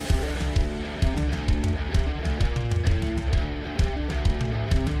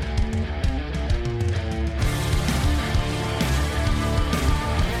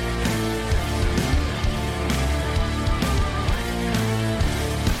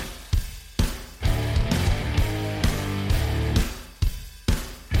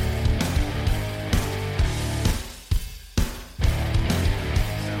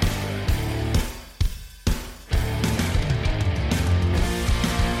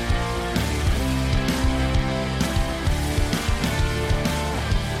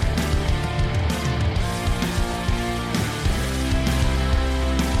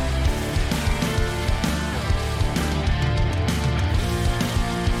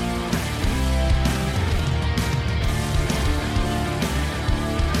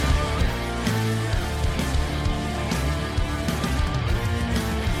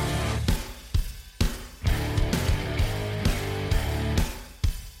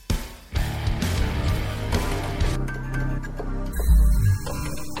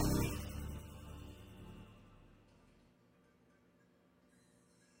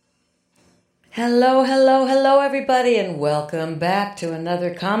Hello, hello, hello, everybody, and welcome back to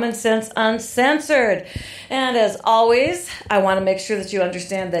another Common Sense Uncensored. And as always, I want to make sure that you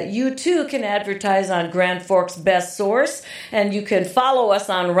understand that you too can advertise on Grand Forks' best source, and you can follow us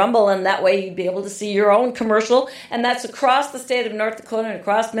on Rumble, and that way you'd be able to see your own commercial. And that's across the state of North Dakota and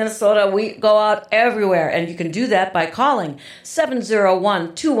across Minnesota. We go out everywhere, and you can do that by calling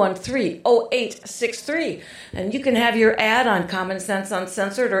 701-213-0863. And you can have your ad on Common Sense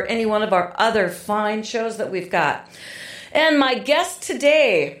Uncensored or any one of our other fine shows that we've got. And my guest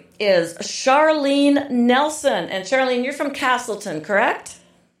today is Charlene Nelson. And Charlene, you're from Castleton, correct?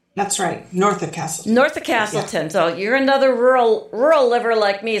 That's right. North of Castleton. North of Castleton. Yeah. So you're another rural liver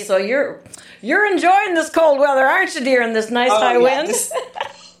like me. So you're enjoying this cold weather, aren't you, dear, in this nice high wind?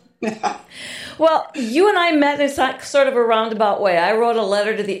 Well, you and I met in sort of a roundabout way. I wrote a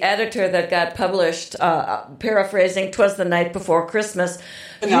letter to the editor that got published, paraphrasing, "'Twas the night before Christmas."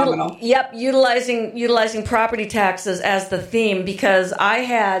 Phenomenal. Utilizing property taxes as the theme because I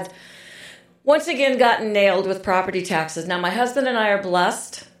had once again gotten nailed with property taxes. Now, my husband and I are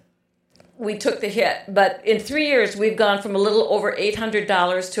blessed. We took the hit, but in 3 years, we've gone from a little over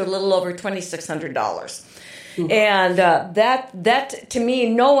 $800 to a little over $2,600. And that to me,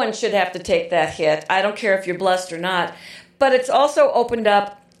 no one should have to take that hit. I don't care if you're blessed or not. But it's also opened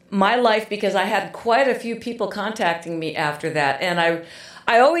up my life because I had quite a few people contacting me after that. And I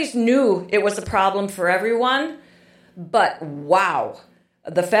always knew it was a problem for everyone. But wow,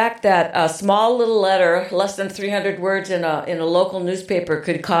 the fact that a small little letter, less than 300 words in a local newspaper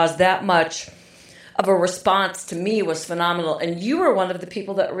could cause that much of a response to me was phenomenal. And you were one of the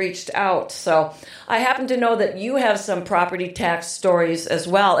people that reached out. So I happen to know that you have some property tax stories as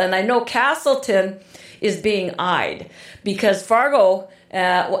well. And I know Castleton is being eyed because Fargo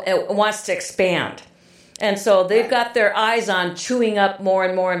wants to expand. And so they've got their eyes on chewing up more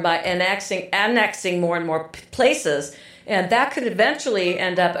and more and by annexing more and more places. And that could eventually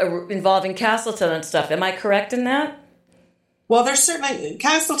end up involving Castleton and stuff. Am I correct in that? Well, there's certainly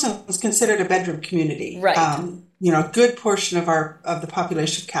Castleton is considered a bedroom community. Right. A good portion of the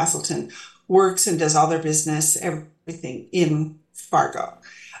population of Castleton works and does all their business, everything in Fargo.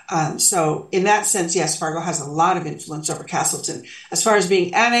 So in that sense, yes, Fargo has a lot of influence over Castleton. As far as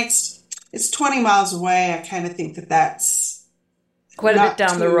being annexed, it's 20 miles away. I kind of think that's quite a bit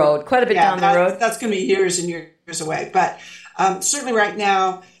down the road. That's going to be years and years away. But certainly right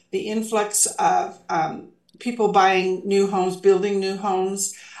now, the influx of people buying new homes, building new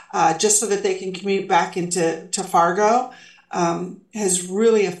homes, just so that they can commute back into Fargo, has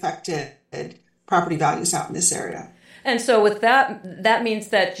really affected property values out in this area. And so with that means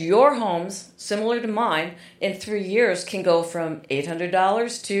that your homes, similar to mine, in 3 years can go from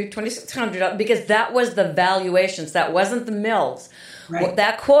 $800 to $2,600 because that was the valuations. That wasn't the mills. Right.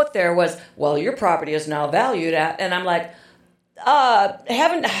 That quote there was, well, your property is now valued at, and I'm like,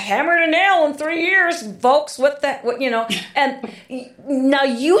 haven't hammered a nail in 3 years, folks. And now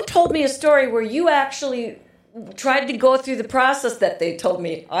you told me a story where you actually tried to go through the process that they told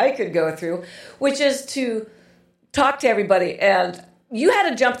me I could go through, which is to talk to everybody. And you had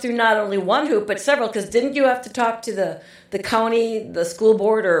to jump through not only one hoop, but several, because didn't you have to talk to the county, the school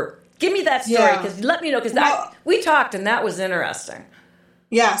board, or give me that story, because let me know, because we talked and that was interesting.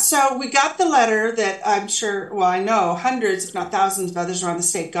 Yeah, so we got the letter that I'm sure, I know hundreds, if not thousands of others around the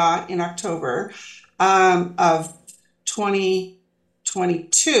state got in October of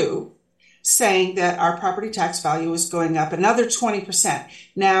 2022, saying that our property tax value was going up another 20%.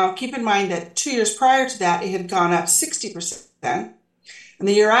 Now, keep in mind that 2 years prior to that, it had gone up 60%. And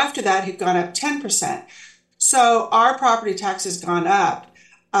the year after that, it had gone up 10%. So our property tax has gone up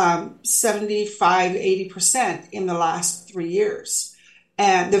 75, 80% in the last 3 years.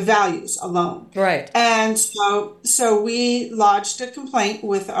 And the values alone. Right. And so we lodged a complaint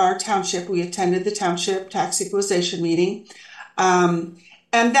with our township. We attended the township tax equalization meeting. And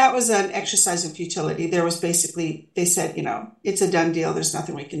that was an exercise in futility. There was basically, they said, it's a done deal. There's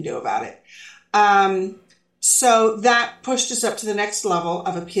nothing we can do about it. So that pushed us up to the next level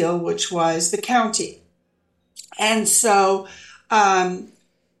of appeal, which was the county. And so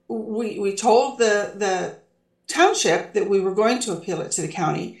we told the township that we were going to appeal it to the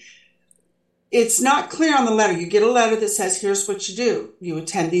county. It's not clear on the letter. You get a letter that says, here's what you do. You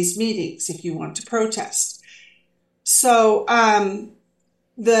attend these meetings if you want to protest. So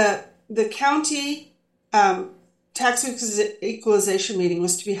the county tax equalization meeting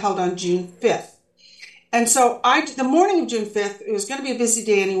was to be held on June 5th. And so the morning of June 5th, it was going to be a busy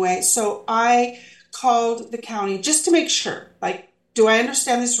day anyway. So I called the county just to make sure, do I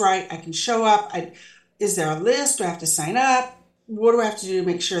understand this right? I can show up. Is there a list? Do I have to sign up? What do I have to do to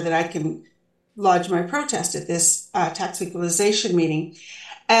make sure that I can lodge my protest at this tax equalization meeting.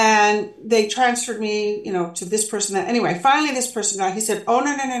 And they transferred me, to this person. Anyway, finally this person got, he said, oh,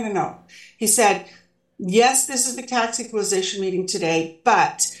 no. He said, yes, this is the tax equalization meeting today,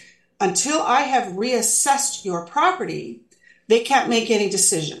 but until I have reassessed your property, they can't make any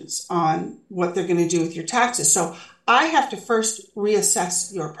decisions on what they're going to do with your taxes. So I have to first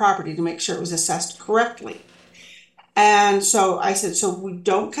reassess your property to make sure it was assessed correctly. And so I said, so we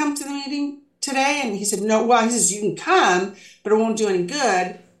don't come to the meeting today? And he said, no. Well, he says, you can come, but it won't do any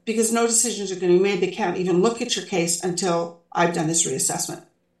good because no decisions are going to be made. They can't even look at your case until I've done this reassessment.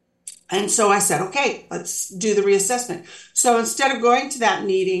 And so I said, okay, let's do the reassessment. So instead of going to that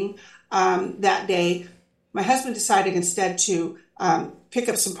meeting that day, my husband decided instead to pick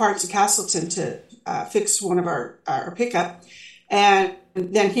up some parts in Castleton to fix one of our pickup. And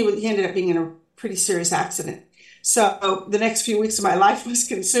then he ended up being in a pretty serious accident. So the next few weeks of my life was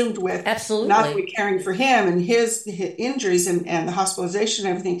consumed with not only caring for him and his injuries and the hospitalization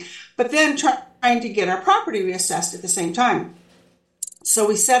and everything, but then trying to get our property reassessed at the same time. So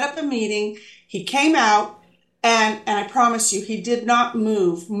we set up a meeting. He came out, and I promise you, he did not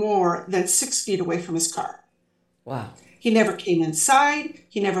move more than 6 feet away from his car. Wow. He never came inside.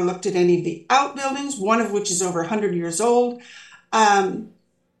 He never looked at any of the outbuildings, one of which is over 100 years old.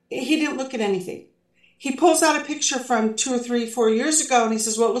 He didn't look at anything. He pulls out a picture from 2 or 3, 4 years ago, and he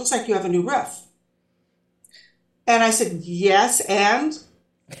says, well, it looks like you have a new roof. And I said, yes, and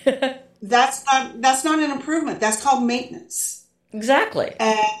that's not an improvement. That's called maintenance. Exactly.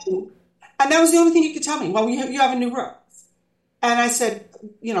 And that was the only thing you could tell me. Well, you have a new roof. And I said,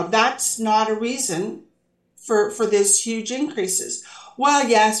 that's not a reason for these huge increases. Well,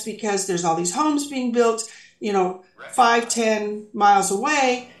 yes, because there's all these homes being built, 5, 10 miles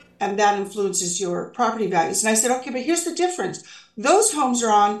away, and that influences your property values. And I said, okay, but here's the difference. Those homes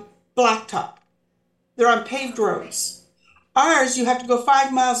are on blacktop. They're on paved roads. Ours, you have to go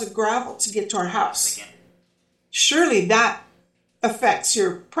 5 miles of gravel to get to our house. Surely that affects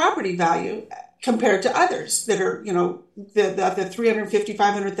your property value compared to others that are, the $350,000,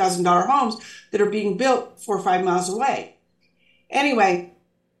 $500,000 homes that are being built 4 or 5 miles away. Anyway,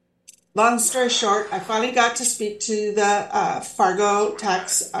 long story short, I finally got to speak to the Fargo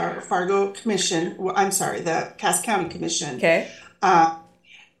Commission. The Cass County Commission. Okay.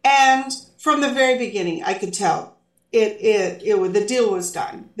 And from the very beginning, I could tell the deal was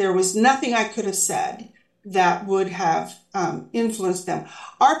done. There was nothing I could have said that would have influenced them.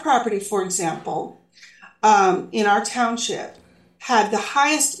 Our property, for example, in our township, had the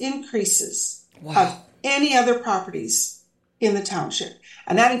highest increases of any other properties in the township.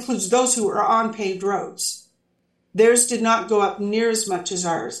 And that includes those who are on paved roads. Theirs did not go up near as much as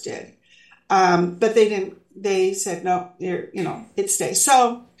ours did. But they didn't. They said, no, it stays.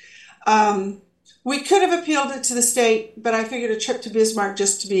 So we could have appealed it to the state, but I figured a trip to Bismarck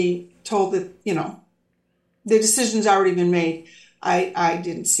just to be told that, the decision's already been made. I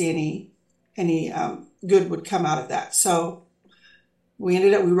didn't see any good would come out of that. So we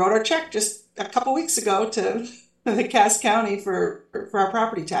wrote our check just a couple weeks ago to the Cass County for our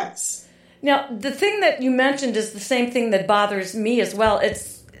property tax. Now, the thing that you mentioned is the same thing that bothers me as well.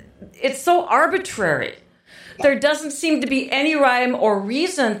 It's so arbitrary. There doesn't seem to be any rhyme or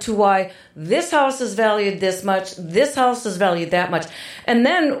reason to why this house is valued this much, this house is valued that much. And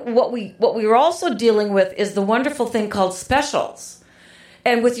then what we were also dealing with is the wonderful thing called specials.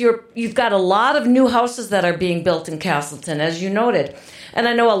 And you've got a lot of new houses that are being built in Castleton, as you noted. And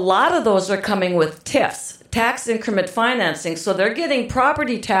I know a lot of those are coming with TIFs, tax increment financing. So they're getting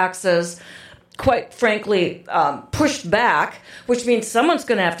property taxes, quite frankly, pushed back, which means someone's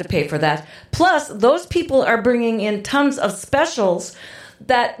going to have to pay for that. Plus, those people are bringing in tons of specials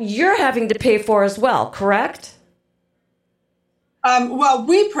that you're having to pay for as well, correct? Well,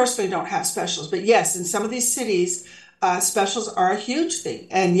 we personally don't have specials, but yes, in some of these cities, specials are a huge thing.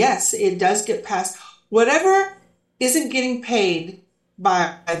 And yes, it does get passed. Whatever isn't getting paid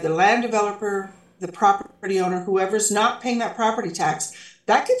by the land developer, the property owner, whoever's not paying that property tax,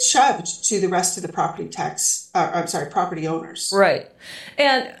 that gets shoved to the rest of the property owners. Right.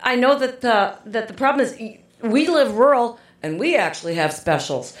 And I know that the problem is we live rural and we actually have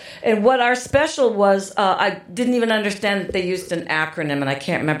specials. And what our special was, I didn't even understand that they used an acronym, and I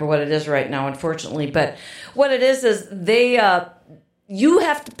can't remember what it is right now, unfortunately. But what it is you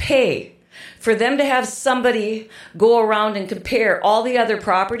have to pay for them to have somebody go around and compare all the other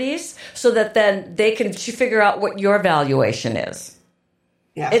properties so that then they can figure out what your valuation is.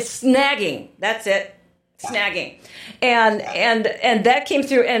 Yeah. It's snagging. That's it. Snagging. And that came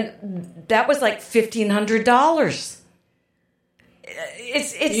through, and that was like $1,500.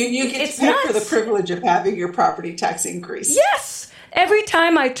 You get it's to pay nuts. for the privilege of having your property tax increase. Yes. Every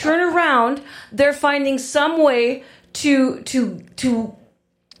time I turn around, they're finding some way to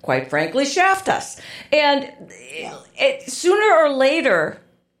quite frankly shaft us. And sooner or later,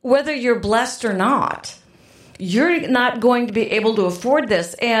 whether you're blessed or not, you're not going to be able to afford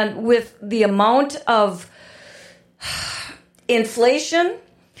this. And with the amount of inflation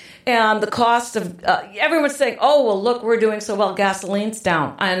and the cost of everyone's saying, oh, well, look, we're doing so well. Gasoline's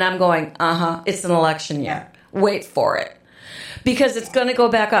down. And I'm going, it's an election year. Wait for it. Because it's going to go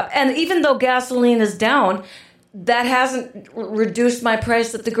back up. And even though gasoline is down, that hasn't reduced my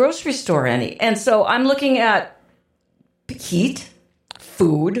price at the grocery store any. And so I'm looking at heat,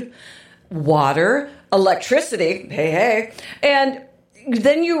 food, water, electricity. Hey. And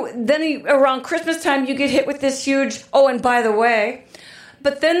then you around Christmas time, you get hit with this huge, oh, and by the way,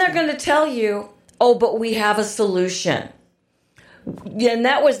 but then they're going to tell you, oh, but we have a solution. And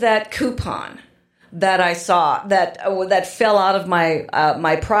that was that coupon that I saw that fell out of my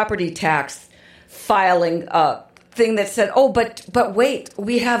my property tax filing thing that said, oh, but wait,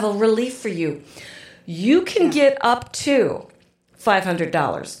 we have a relief for you. You can get up to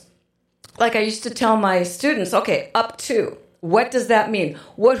 $500. Like I used to tell my students, okay, up to. What does that mean?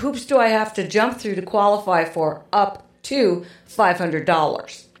 What hoops do I have to jump through to qualify for up to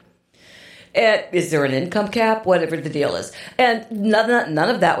 $500? Is there an income cap? Whatever the deal is. And none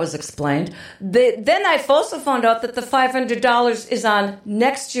of that was explained. Then I've also found out that the $500 is on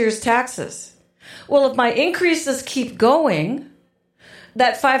next year's taxes. Well, if my increases keep going,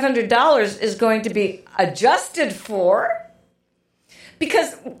 that $500 is going to be adjusted for.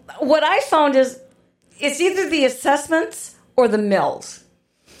 Because what I found is it's either the assessments or the mills.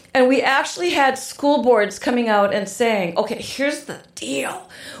 And we actually had school boards coming out and saying, okay, here's the deal.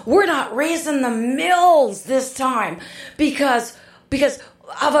 We're not raising the mills this time because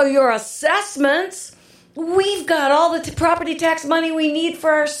of your assessments. We've got all the property tax money we need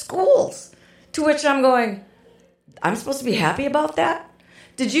for our schools. To which I'm going, I'm supposed to be happy about that?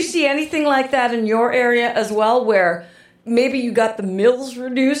 Did you see anything like that in your area as well, where maybe you got the mills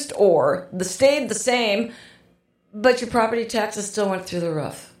reduced or stayed the same, but your property taxes still went through the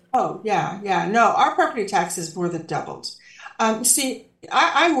roof? Oh, yeah. No, our property taxes more than doubled. See,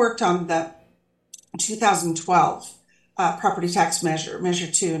 I worked on the 2012 property tax measure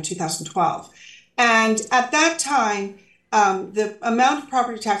 2 in 2012. And at that time, the amount of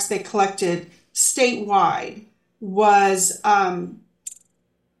property tax they collected statewide was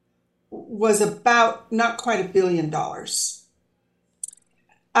about not quite $1 billion.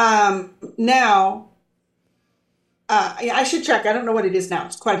 Now, I should check. I don't know what it is now.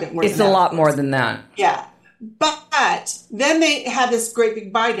 It's quite a bit more. It's a lot more than that. Yeah. But then they had this great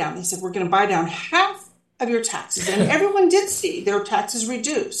big buy down. They said, we're going to buy down half of your taxes. And everyone did see their taxes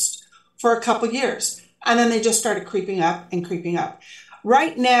reduced for a couple of years. And then they just started creeping up and creeping up.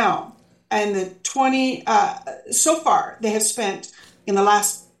 Right now, and so far, they have spent in the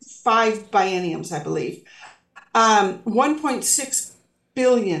last 5 bienniums, I believe, $1.6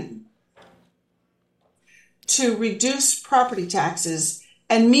 billion to reduce property taxes.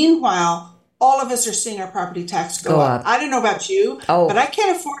 And meanwhile, all of us are seeing our property tax go up. I don't know about you, but I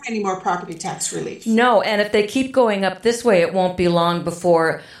can't afford any more property tax relief. No, and if they keep going up this way, it won't be long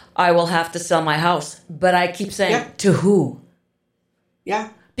before I will have to sell my house. But I keep saying, to who?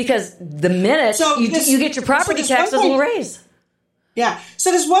 Yeah. Because the minute you get your property taxes will raise. Yeah.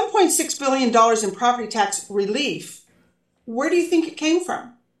 So there's $1.6 billion in property tax relief. Where do you think it came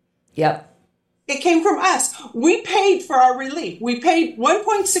from? Yep. It came from us. We paid for our relief. We paid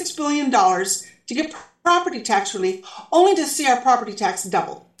 $1.6 billion to get property tax relief, only to see our property tax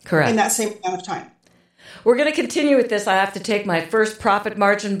double. Correct. In that same amount of time. We're going to continue with this. I have to take my first profit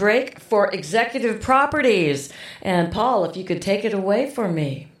margin break for executive properties. And Paul, if you could take it away for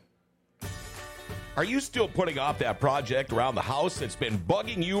me. Are you still putting off that project around the house that's been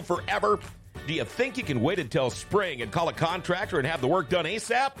bugging you forever? Do you think you can wait until spring and call a contractor and have the work done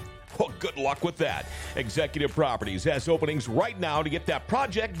ASAP? Well, good luck with that. Executive Properties has openings right now to get that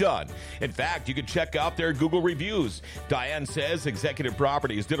project done. In fact, you can check out their Google reviews. Diane says Executive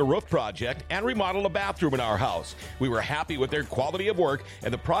Properties did a roof project and remodeled a bathroom in our house. We were happy with their quality of work,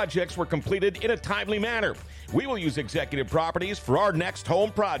 and the projects were completed in a timely manner. We will use Executive Properties for our next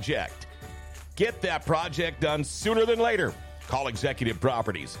home project. Get that project done sooner than later. Call Executive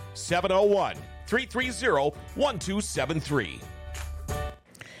Properties, 701-330-1273.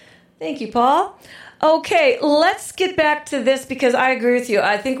 Thank you, Paul. Okay, let's get back to this because I agree with you.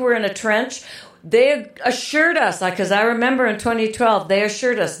 I think we're in a trench. They assured us, because I remember in 2012, they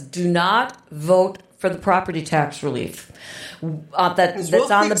assured us, do not vote for the property tax relief that's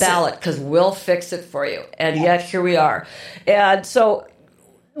we'll on the ballot, because we'll fix it for you. And yet here we are. And so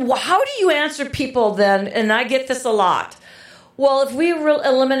how do you answer people then? And I get this a lot. Well, if we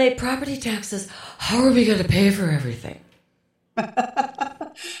eliminate property taxes, how are we going to pay for everything?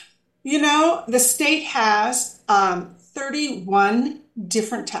 The state has 31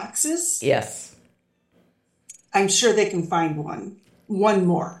 different taxes. Yes. I'm sure they can find one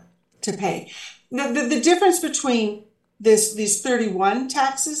more to pay. The difference between these 31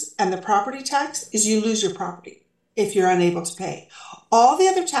 taxes and the property tax is you lose your property if you're unable to pay. All the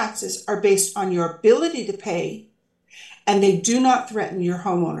other taxes are based on your ability to pay, and they do not threaten your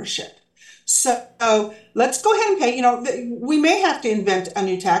home ownership. So let's go ahead and pay. We may have to invent a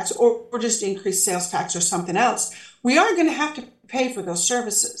new tax or just increase sales tax or something else. We are going to have to pay for those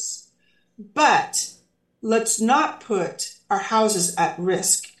services. But let's not put our houses at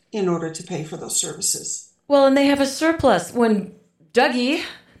risk in order to pay for those services. Well, and they have a surplus. When Dougie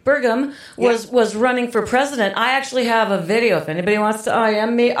Burgum was running for president, I actually have a video. If anybody wants to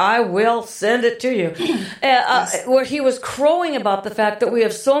IM me, I will send it to you. Where he was crowing about the fact that we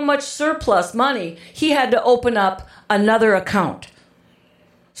have so much surplus money, he had to open up another account.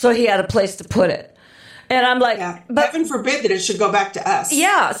 So he had a place to put it. And I'm like, but heaven forbid that it should go back to us.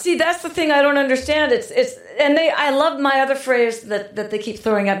 Yeah, see, that's the thing I don't understand. I love my other phrase that they keep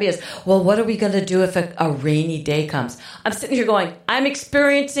throwing at me is, well, what are we going to do if a rainy day comes? I'm sitting here going, I'm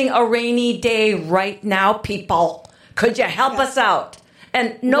experiencing a rainy day right now, people. Could you help us out?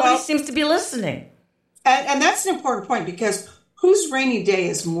 And nobody seems to be listening. And that's an important point, because whose rainy day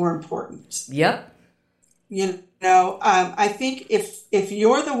is more important? Yep. I think if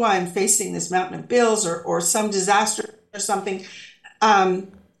you're the one facing this mountain of bills or some disaster or something,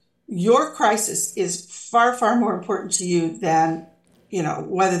 your crisis is far, far more important to you than,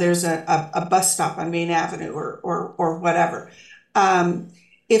 whether there's a bus stop on Main Avenue or whatever.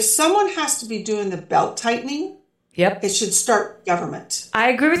 If someone has to be doing the belt tightening, it should start with government. I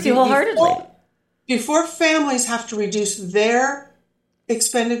agree with you wholeheartedly. Before families have to reduce their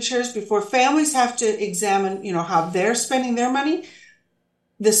expenditures, before families have to examine, how they're spending their money,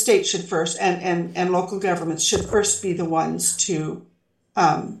 the state should first, and local governments should first be the ones to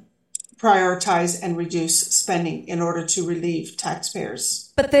prioritize and reduce spending in order to relieve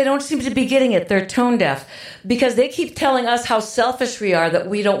taxpayers. But they don't seem to be getting it. They're tone deaf, because they keep telling us how selfish we are, that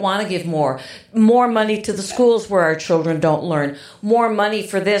we don't want to give more money to the schools where our children don't learn, more money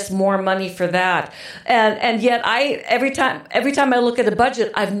for this, more money for that. And yet every time I look at a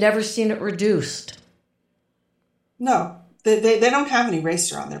budget, I've never seen it reduced. No, they don't have an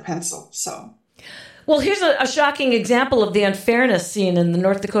eraser on their pencil, so. Well, here's a shocking example of the unfairness seen in the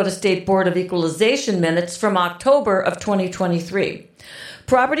North Dakota State Board of Equalization minutes from October of 2023.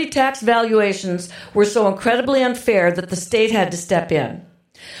 Property tax valuations were so incredibly unfair that the state had to step in.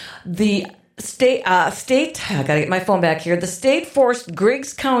 The state, I gotta get my phone back here. The state forced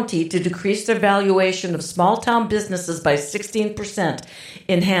Griggs County to decrease their valuation of small town businesses by 16%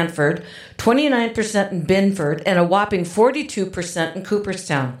 in Hanford, 29% in Binford, and a whopping 42% in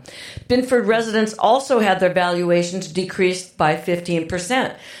Cooperstown. Binford residents also had their valuations decreased by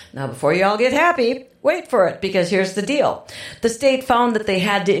 15%. Now, before you all get happy, wait for it, because here's the deal. The state found that they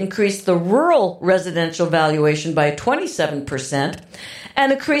had to increase the rural residential valuation by 27%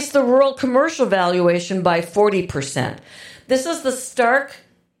 and increase the rural commercial valuation by 40%. This is the stark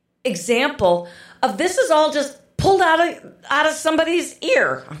example of this is all just pulled out of somebody's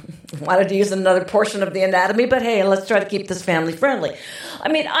ear. I wanted to use another portion of the anatomy, but hey, let's try to keep this family friendly.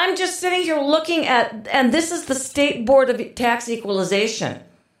 I mean, I'm just sitting here looking at, and this is the State Board of Tax Equalization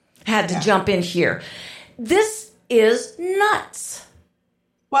had to jump in here. This is nuts.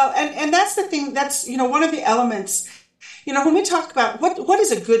 Well, and that's the thing, that's, one of the elements, when we talk about what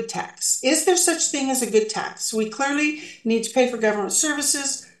is a good tax, is there such thing as a good tax? We clearly need to pay for government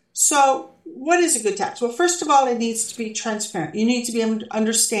services. So what is a good tax? Well, first of all, it needs to be transparent. You need to be able to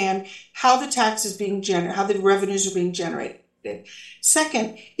understand how the tax is being generated, how the revenues are being generated.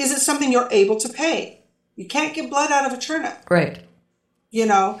 Second, is it something you're able to pay? You can't get blood out of a turnip. Right.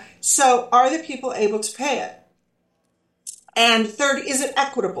 So are the people able to pay it? And third, is it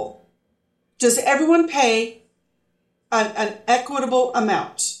equitable? Does everyone pay an equitable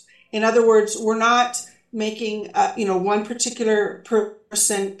amount? In other words, we're not making, one particular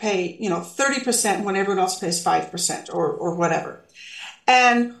person pay, 30% when everyone else pays 5% or whatever.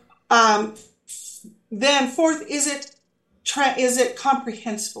 And then fourth, is it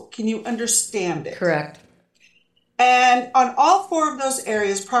comprehensible? Can you understand it? Correct. And on all four of those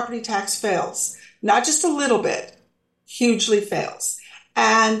areas, property tax fails. Not just a little bit, hugely fails.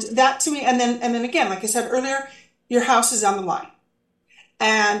 And that to me, and then again, like I said earlier, your house is on the line.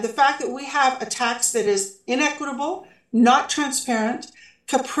 And the fact that we have a tax that is inequitable, not transparent,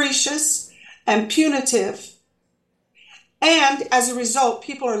 capricious, and punitive, and as a result,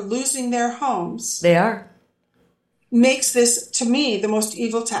 people are losing their homes. They are. Makes this, to me, the most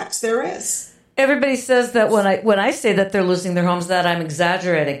evil tax there is. Everybody says that when I say that they're losing their homes, that I'm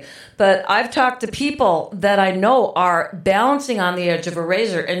exaggerating. But I've talked to people that I know are balancing on the edge of a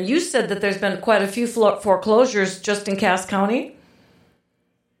razor. And you said that there's been quite a few foreclosures just in Cass County?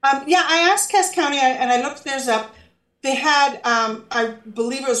 Yeah, I asked Cass County, and I looked theirs up. They had, I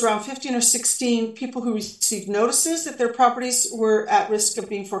believe it was around 15 or 16 people who received notices that their properties were at risk of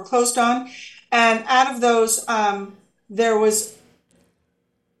being foreclosed on. And out of those, there was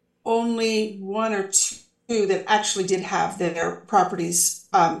only one or two that actually did have their properties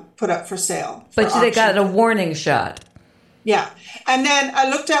put up for sale. But they got a warning shot. Yeah. And then I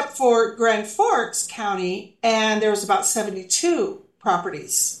looked up for Grand Forks County, and there was about 72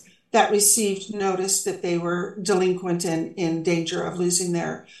 properties that received notice that they were delinquent and in danger of losing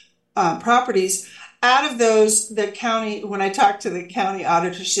their properties. Out of those, the county, when I talked to the county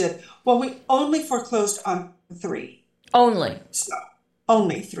auditor, she said, well, we only foreclosed on 3. Only. So,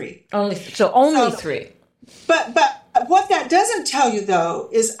 only 3. Only 3. But what that doesn't tell you, though,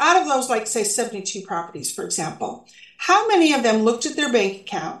 is out of those, like, say, 72 properties, for example, how many of them looked at their bank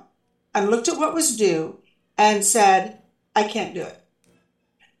account and looked at what was due and said, I can't do it,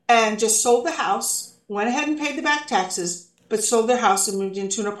 and just sold the house, went ahead and paid the back taxes, but sold their house and moved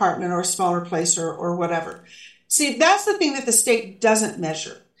into an apartment or a smaller place or whatever. See, that's the thing that the state doesn't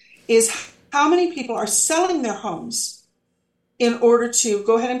measure, is how many people are selling their homes in order to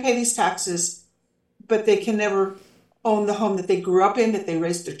go ahead and pay these taxes, but they can never own the home that they grew up in, that they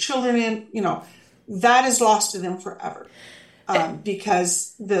raised their children in. You know, that is lost to them forever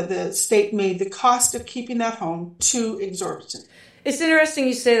because the state made the cost of keeping that home too exorbitant. It's interesting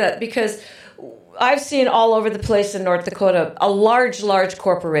you say that, because I've seen all over the place in North Dakota large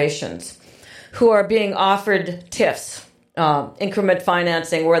corporations who are being offered TIFs, increment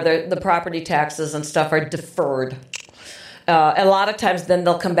financing, where the property taxes and stuff are deferred. A lot of times then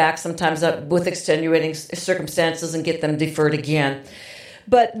they'll come back sometimes with extenuating circumstances and get them deferred again.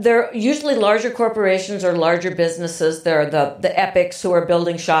 But they're usually larger corporations or larger businesses. They're the epics who are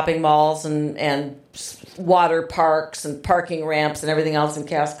building shopping malls and water parks and parking ramps and everything else in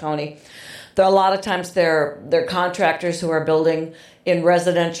Cass County. There are a lot of times they're contractors who are building in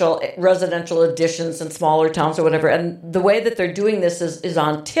residential additions in smaller towns or whatever. And the way that they're doing this is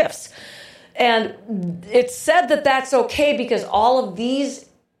on TIFs. And it's said that that's okay because all of these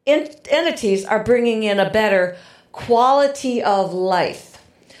entities are bringing in a better quality of life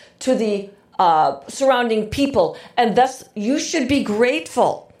to the surrounding people. And thus, you should be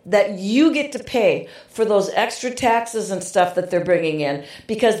grateful that you get to pay for those extra taxes and stuff that they're bringing in,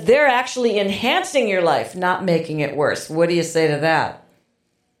 because they're actually enhancing your life, not making it worse. What do you say to that?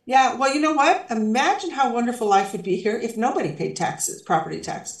 Yeah, well, you know what? Imagine how wonderful life would be here if nobody paid taxes, property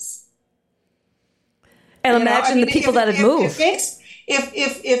taxes. And imagine the people that have moved. If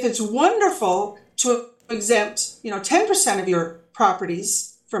it's wonderful to exempt, 10% of your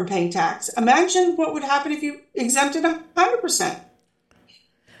properties from paying tax, imagine what would happen if you exempted 100%.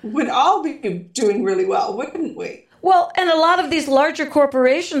 We'd all be doing really well, wouldn't we? Well, and a lot of these larger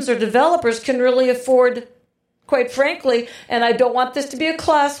corporations or developers can really afford, quite frankly, and I don't want this to be a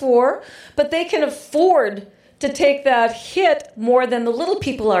class war, but they can afford to take that hit more than the little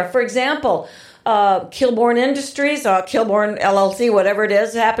people are. For example, Kilbourne Industries, Kilbourne LLC, whatever it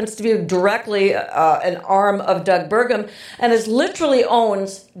is, happens to be directly an arm of Doug Burgum and literally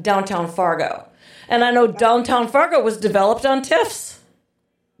owns downtown Fargo. And I know downtown Fargo was developed on TIFs.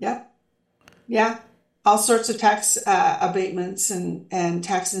 Yeah. All sorts of tax abatements and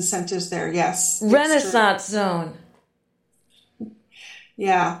tax incentives there, yes. Renaissance zone.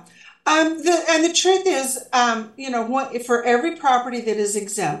 Yeah. The truth is, for every property that is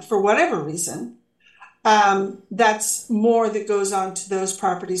exempt for whatever reason, that's more that goes on to those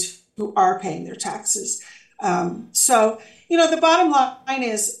properties who are paying their taxes. The bottom line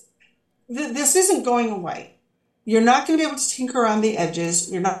is this isn't going away. You're not going to be able to tinker around the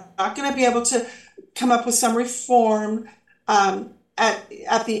edges. You're not going to be able to come up with some reform.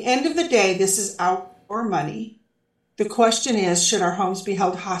 At the end of the day, this is our money. The question is, should our homes be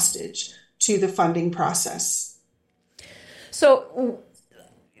held hostage to the funding process? So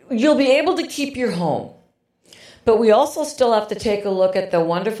you'll be able to keep your home, but we also still have to take a look at the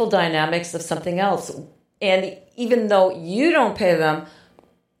wonderful dynamics of something else. And even though you don't pay them,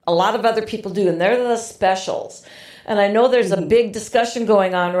 a lot of other people do, and they're the specials. And I know there's a big discussion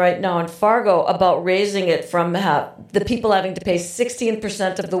going on right now in Fargo about raising it from the people having to pay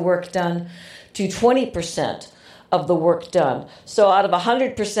 16% of the work done to 20% of the work done. So out of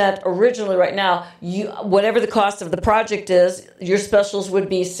 100% originally right now, whatever the cost of the project is, your specials would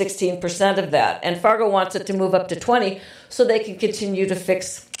be 16% of that. And Fargo wants it to move up to 20 so they can continue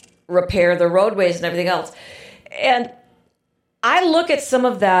to repair the roadways and everything else. And I look at some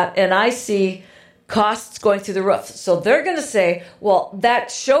of that and I see costs going through the roof. So they're going to say, well,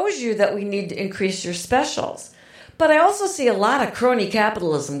 that shows you that we need to increase your specials. But I also see a lot of crony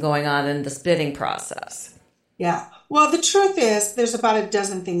capitalism going on in this bidding process. Yeah. Well, the truth is there's about a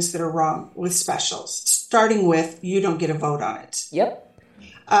dozen things that are wrong with specials, starting with you don't get a vote on it. Yep.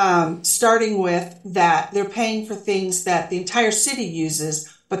 Starting with that they're paying for things that the entire city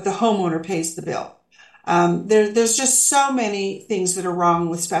uses, but the homeowner pays the bill. There's just so many things that are wrong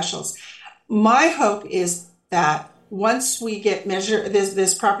with specials. My hope is that once we get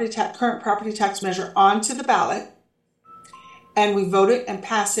this current property tax measure onto the ballot and we vote it and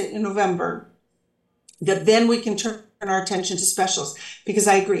pass it in November, that then we can turn our attention to specials. Because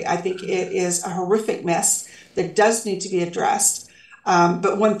I agree, I think it is a horrific mess that does need to be addressed,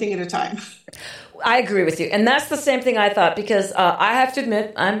 but one thing at a time. I agree with you. And that's the same thing I thought, because I have to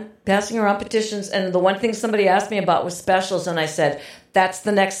admit, I'm passing around petitions, and the one thing somebody asked me about was specials, and I said, that's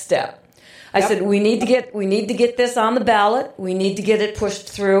the next step. I said, we need to get this on the ballot, we need to get it pushed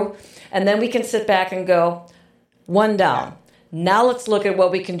through, and then we can sit back and go, one down. Now let's look at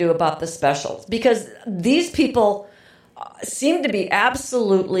what we can do about the specials. Because these people seem to be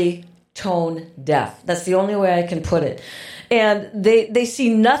absolutely tone deaf. That's the only way I can put it. And they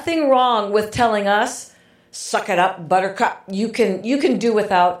see nothing wrong with telling us, suck it up, buttercup, you can do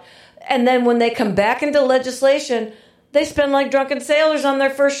without. And then when they come back into legislation, they spend like drunken sailors on their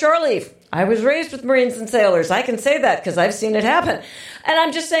first shore leave. I was raised with Marines and sailors. I can say that because I've seen it happen. And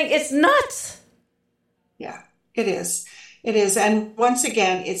I'm just saying it's nuts. Yeah, it is. It is. And once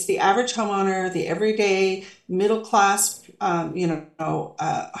again, it's the average homeowner, the everyday middle class,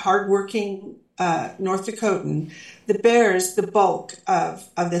 hardworking North Dakotan that bears the bulk of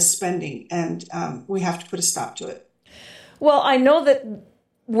this spending. And we have to put a stop to it. Well, I know that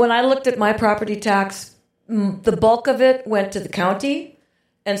when I looked at my property tax, the bulk of it went to the county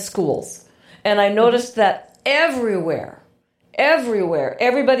and schools. And I noticed that everywhere,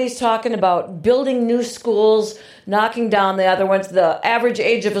 everybody's talking about building new schools, knocking down the other ones. The average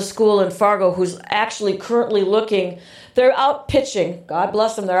age of a school in Fargo who's actually currently looking, they're out pitching. God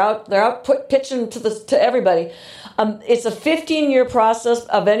bless them. They're out pitching to everybody. It's a 15-year process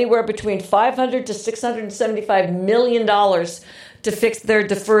of anywhere between $500 to $675 million to fix their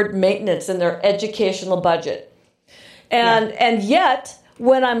deferred maintenance and their educational budget. And yet,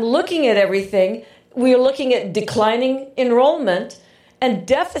 when I'm looking at everything, we are looking at declining enrollment and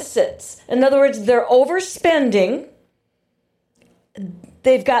deficits. In other words, they're overspending.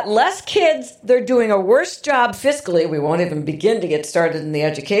 They've got less kids. They're doing a worse job fiscally. We won't even begin to get started in the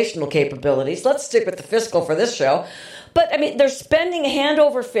educational capabilities. Let's stick with the fiscal for this show. But, I mean, they're spending hand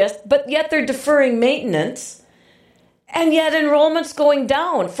over fist, but yet they're deferring maintenance. And yet enrollment's going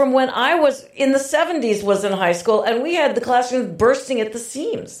down from when I was in the 70s, was in high school, and we had the classrooms bursting at the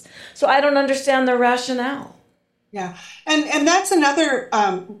seams. So I don't understand their rationale. Yeah. And that's another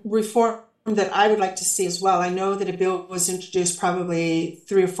reform that I would like to see as well. I know that a bill was introduced probably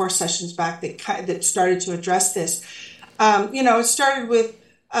 3 or 4 sessions back that started to address this. It started with,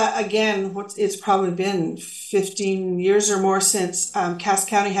 it's probably been 15 years or more since Cass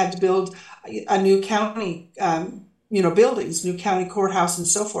County had to build a new county buildings, new county courthouse and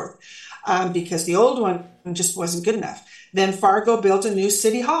so forth, because the old one just wasn't good enough. Then Fargo built a new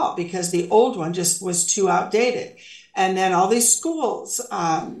city hall because the old one just was too outdated. And then all these schools,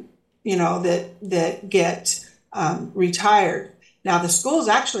 that get retired. Now the schools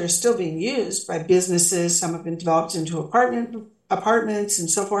actually are still being used by businesses. Some have been developed into apartments and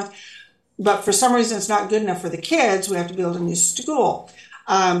so forth. But for some reason, it's not good enough for the kids. We have to build a new school.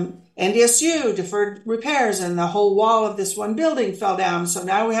 NDSU deferred repairs and the whole wall of this one building fell down. So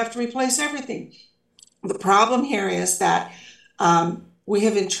now we have to replace everything. The problem here is that we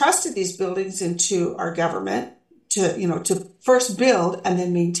have entrusted these buildings into our government to first build and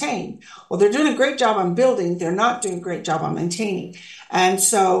then maintain. Well, they're doing a great job on building. They're not doing a great job on maintaining. And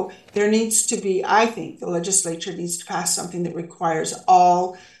so there needs to be, I think, the legislature needs to pass something that requires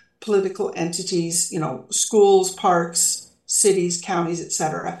all political entities, schools, parks, cities, counties,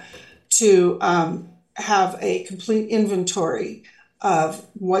 etc., to have a complete inventory of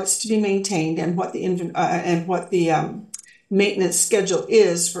what's to be maintained and what the maintenance schedule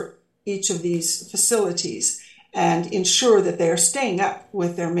is for each of these facilities, and ensure that they are staying up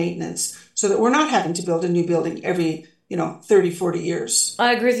with their maintenance so that we're not having to build a new building every 30, 40 years.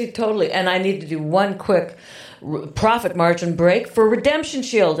 I agree with you totally. And I need to do one quick profit margin break for Redemption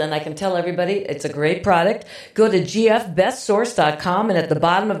Shield. And I can tell everybody it's a great product. Go to gfbestsource.com, and at the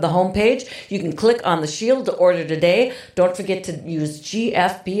bottom of the homepage, you can click on the shield to order today. Don't forget to use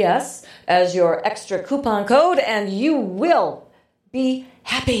GFBS as your extra coupon code, and you will be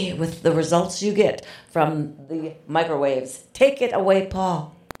happy with the results you get from the microwaves. Take it away,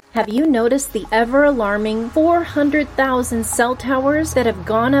 Paul. Have you noticed the ever-alarming 400,000 cell towers that have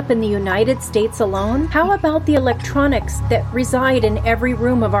gone up in the United States alone? How about the electronics that reside in every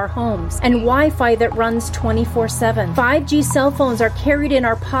room of our homes and Wi-Fi that runs 24/7? 5G cell phones are carried in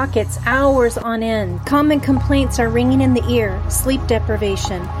our pockets hours on end. Common complaints are ringing in the ear: sleep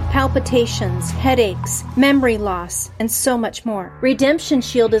deprivation, palpitations, headaches, memory loss, and so much more. Redemption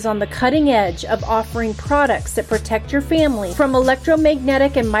Shield is on the cutting edge of offering products that protect your family from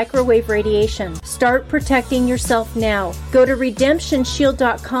electromagnetic and microwave radiation. Start protecting yourself now. Go to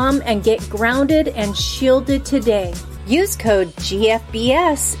redemptionshield.com and get grounded and shielded today. Use code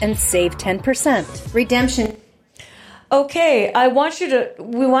GFBS and save 10%. Redemption. Okay,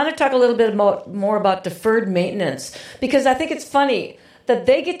 we want to talk a little bit more about deferred maintenance, because I think it's funny that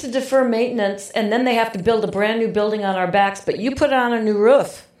they get to defer maintenance and then they have to build a brand new building on our backs, but you put on a new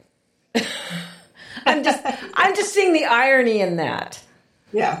roof. I'm just seeing the irony in that.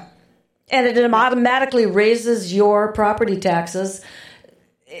 Yeah. And it automatically raises your property taxes.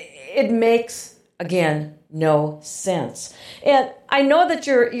 It makes, again, no sense. And I know that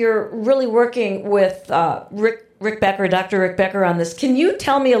you're really working with Rick Becker, Dr. Rick Becker, on this. Can you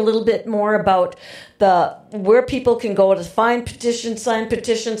tell me a little bit more about where people can go to find petitions, sign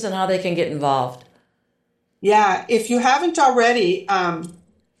petitions, and how they can get involved? Yeah, if you haven't already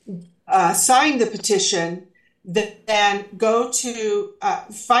signed the petition, then go to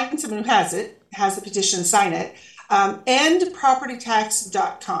find someone who has the petition, sign it,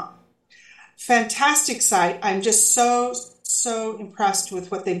 endpropertytax.com. Fantastic site. I'm just so impressed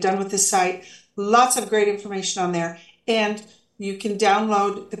with what they've done with this site. Lots of great information on there. And you can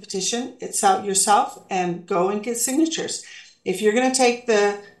download the petition itself yourself and go and get signatures. If you're going to take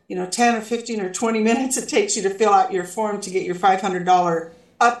the 10 or 15 or 20 minutes it takes you to fill out your form to get your $500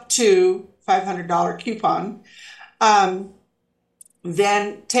 up to $500 coupon,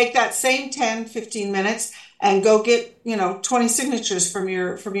 then take that same 10, 15 minutes and go get 20 signatures from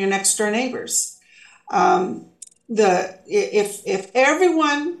your next door neighbors. If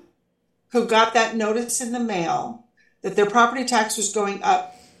everyone who got that notice in the mail that their property tax was going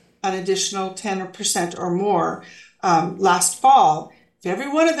up an additional 10% or more last fall, if every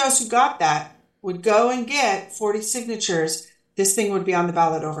one of those who got that would go and get 40 signatures, this thing would be on the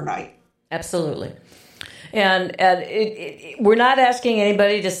ballot overnight. Absolutely. And we're not asking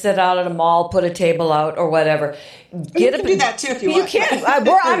anybody to sit out at a mall, put a table out, or whatever. You can do that too if you want. You can.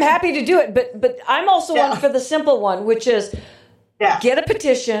 I'm happy to do it, but I'm also one for the simple one, which is get a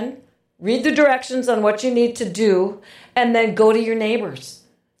petition, read the directions on what you need to do, and then go to your neighbors.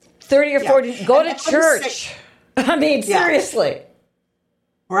 30 or 40, go to church. Seriously.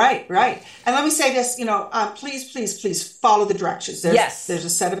 Right. And let me say this, please follow the directions. There's a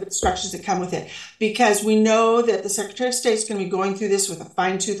set of instructions that come with it, because we know that the Secretary of State is going to be going through this with a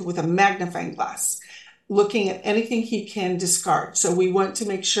fine tooth, with a magnifying glass, looking at anything he can discard. So we want to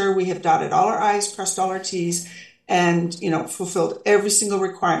make sure we have dotted all our I's, crossed all our T's, and, fulfilled every single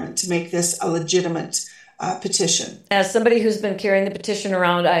requirement to make this a legitimate petition. As somebody who's been carrying the petition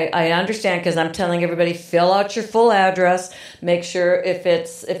around, I understand, because I'm telling everybody, fill out your full address. Make sure if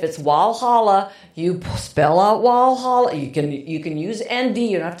it's Walhalla, you spell out Walhalla. You can use ND.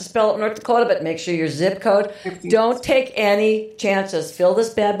 You don't have to spell out North Dakota, but make sure your zip code. Don't take any chances. Fill this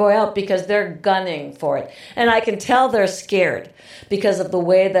bad boy out, because they're gunning for it. And I can tell they're scared because of the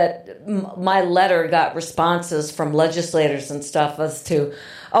way that my letter got responses from legislators and stuff as to,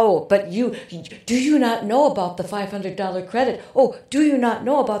 oh, but do you not know about the $500 credit? Oh, do you not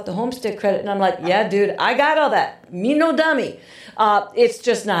know about the homestead credit? And I'm like, yeah, dude, I got all that. Me no dummy. It's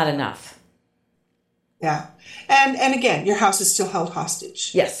just not enough. Yeah. And again, your house is still held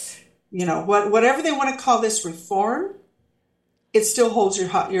hostage. Yes. Whatever they want to call this reform, it still holds your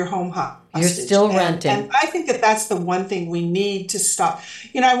home hostage. You're still renting. And I think that's the one thing we need to stop.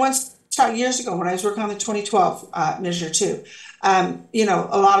 I once talked years ago when I was working on the 2012 Measure 2. A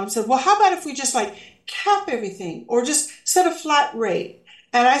lot of them said, well, how about if we just cap everything or just set a flat rate?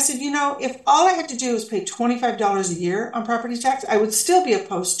 And I said, if all I had to do was pay $25 a year on property tax, I would still be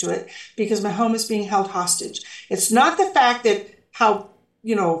opposed to it, because my home is being held hostage. It's not the fact that how,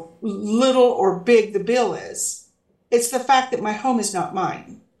 little or big the bill is. It's the fact that my home is not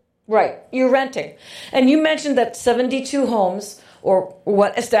mine. Right. You're renting. And you mentioned that 72 homes or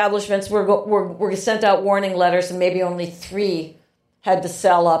what establishments were sent out warning letters, and maybe only 3 had to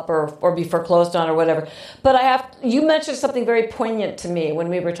sell up or be foreclosed on or whatever. But you mentioned something very poignant to me when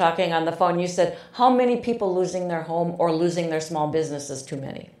we were talking on the phone. You said, how many people losing their home or losing their small business is too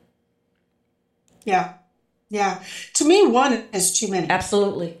many? Yeah. Yeah. To me, 1 is too many.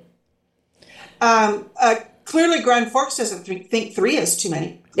 Absolutely. Clearly, Grand Forks doesn't think 3 is too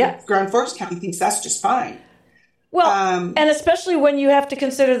many. Yeah. Grand Forks County thinks that's just fine. Well, and especially when you have to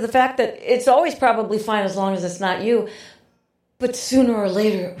consider the fact that it's always probably fine as long as it's not you. But sooner or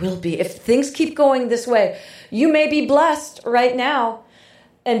later it will be. If things keep going this way, you may be blessed right now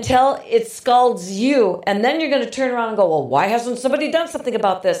until it scalds you. And then you're going to turn around and go, well, why hasn't somebody done something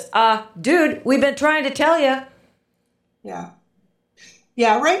about this? Dude, we've been trying to tell you. Yeah.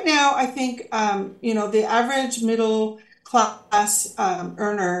 Yeah, right now I think, the average middle class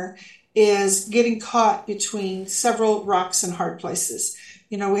earner is getting caught between several rocks and hard places.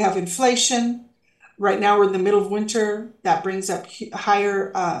 We have inflation. Right now we're in the middle of winter. That brings up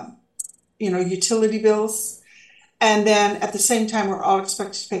higher, utility bills. And then at the same time, we're all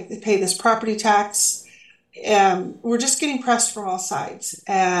expected to pay this property tax. We're just getting pressed from all sides.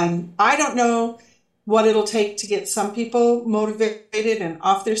 And I don't know what it'll take to get some people motivated and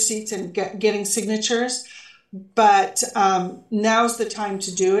off their seats and getting signatures. But now's the time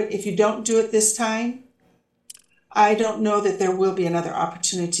to do it. If you don't do it this time, I don't know that there will be another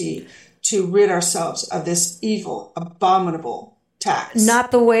opportunity to rid ourselves of this evil, abominable tax. Not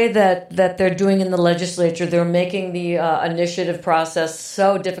the way that they're doing in the legislature. They're making the initiative process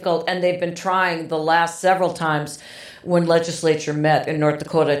so difficult, and they've been trying the last several times when legislature met in North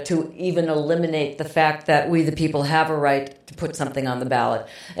Dakota to even eliminate the fact that we, the people, have a right to put something on the ballot.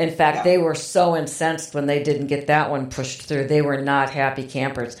 In fact, They were so incensed when they didn't get that one pushed through. They were not happy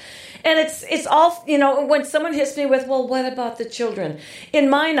campers. And it's all, when someone hits me with, well, what about the children?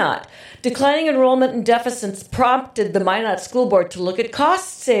 In Minot, declining enrollment and deficits prompted the Minot School Board to look at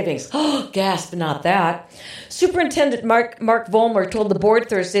cost savings. Oh, gasp, not that. Superintendent Mark Vollmer told the board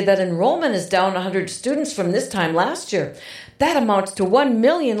Thursday that enrollment is down 100 students from this time last year. That amounts to $1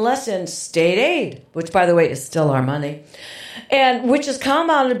 million less in state aid, which, by the way, is still our money, and which is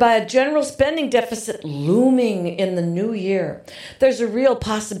compounded by a general spending deficit looming in the new year. There's a real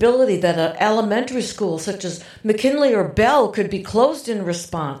possibility that an elementary school such as McKinley or Bell could be closed in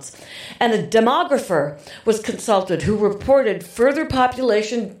response. And a demographer was consulted who reported further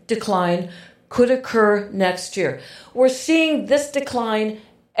population decline could occur next year. We're seeing this decline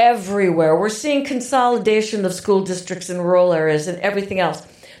everywhere. We're seeing consolidation of school districts in rural areas and everything else.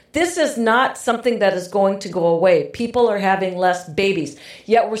 This is not something that is going to go away. People are having less babies,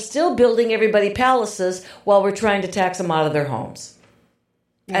 yet we're still building everybody palaces while we're trying to tax them out of their homes.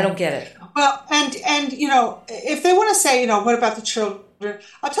 Yeah. I don't get it. Well, and if they want to say, what about the children?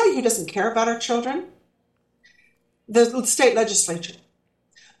 I'll tell you who doesn't care about our children. The state legislature.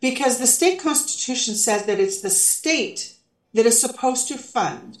 Because the state constitution says that it's the state that is supposed to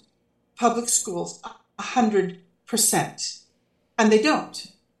fund public schools 100%. And they don't.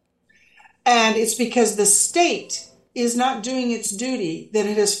 And it's because the state is not doing its duty that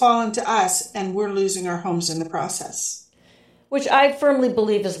it has fallen to us and we're losing our homes in the process. Which I firmly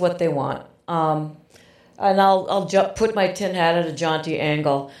believe is what they want. And I'll put my tin hat at a jaunty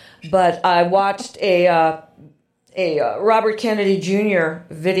angle. But I watched a Robert Kennedy Jr.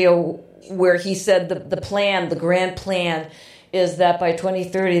 video where he said the grand plan is that by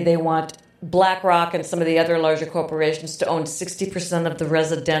 2030 they want BlackRock and some of the other larger corporations to own 60% of the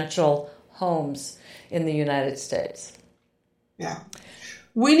residential homes in the United States. Yeah.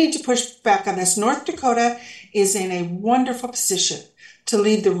 We need to push back on this. North Dakota is in a wonderful position to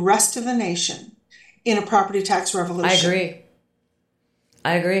lead the rest of the nation in a property tax revolution.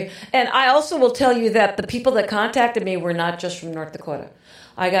 I agree. And I also will tell you that the people that contacted me were not just from North Dakota.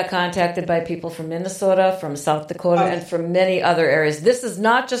 I got contacted by people from Minnesota, from South Dakota, and from many other areas. This is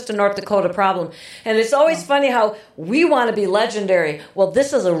not just a North Dakota problem. And it's always funny how we want to be legendary. Well,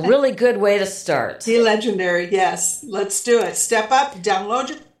 this is a really good way to start. Be legendary, yes. Let's do it. Step up, download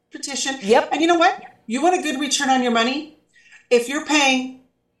your petition. Yep. And you know what? You want a good return on your money? If you're paying,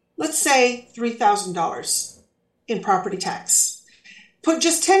 let's say, $3,000 in property tax, put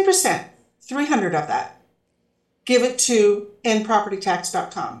just 10%, $300 of that. Give it to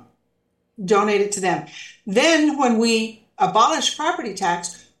endpropertytax.com. Donate it to them. Then when we abolish property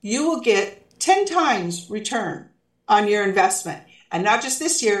tax, you will get 10 times return on your investment. And not just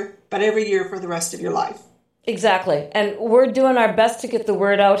this year, but every year for the rest of your life. Exactly. And we're doing our best to get the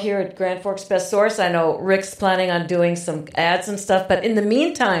word out here at Grand Forks Best Source. I know Rick's planning on doing some ads and stuff, but in the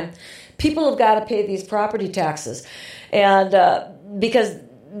meantime, people have got to pay these property taxes. And because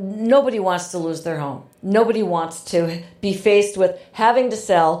nobody wants to lose their home. Nobody wants to be faced with having to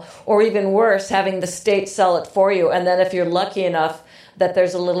sell, or even worse, having the state sell it for you. And then if you're lucky enough that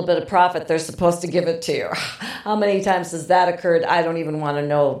there's a little bit of profit, they're supposed to give it to you. How many times has that occurred? I don't even want to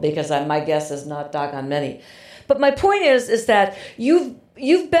know, because my guess is not doggone many. But my point is that you've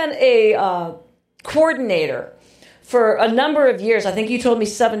been a coordinator for a number of years. I think you told me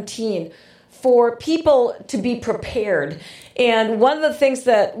 17, for people to be prepared. And one of the things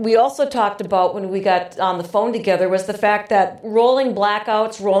that we also talked about when we got on the phone together was the fact that rolling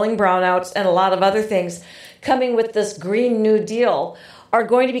blackouts, rolling brownouts, and a lot of other things coming with this Green New Deal are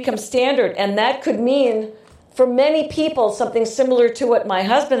going to become standard. And that could mean, for many people, something similar to what my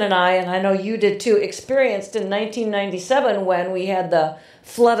husband and I know you did too, experienced in 1997 when we had the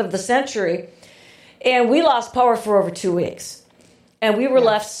flood of the century. And we lost power for over 2 weeks. And we were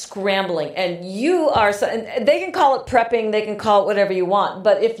left scrambling. And you are, and they can call it prepping, they can call it whatever you want.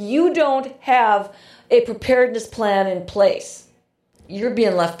 But if you don't have a preparedness plan in place, you're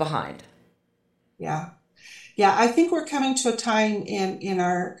being left behind. Yeah. Yeah, I think we're coming to a time in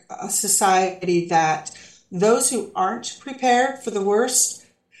our society that those who aren't prepared for the worst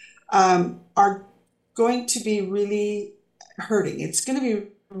are going to be really hurting. It's going to be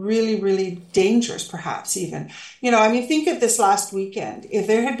really, really dangerous, perhaps even. Think of this last weekend. If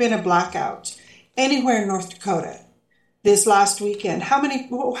there had been a blackout anywhere in North Dakota this last weekend, how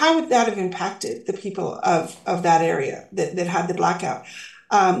would that have impacted the people of that area that had the blackout?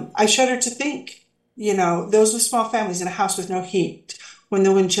 I shudder to think, those with small families in a house with no heat, when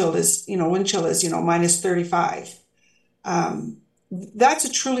the wind chill is minus 35. That's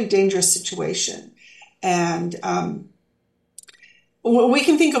a truly dangerous situation. And we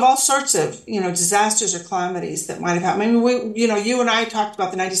can think of all sorts of, disasters or calamities that might have happened. You and I talked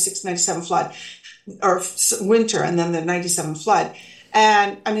about the 96, 97 flood, or winter, and then the 97 flood.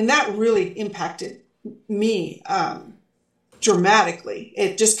 And that really impacted me dramatically.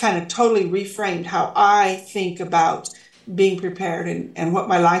 It just kind of totally reframed how I think about being prepared and what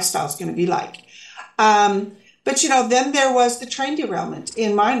my lifestyle is going to be like. But then there was the train derailment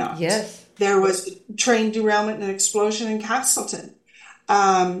in Minot. Yes. There was the train derailment and an explosion in Castleton.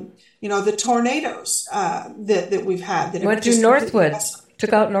 The tornadoes that we've had. That went through Northwood.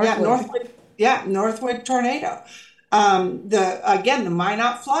 Took out Northwood. Northwood tornado. The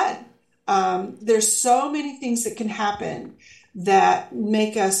Minot flood. There's so many things that can happen that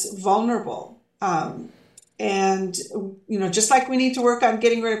make us vulnerable. And just like we need to work on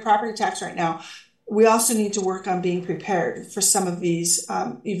getting rid of property tax right now, we also need to work on being prepared for some of these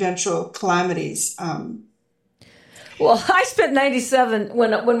eventual calamities. Well, I spent 97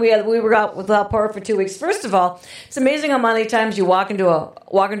 when we were out without power for 2 weeks. First of all, it's amazing how many times you walk into a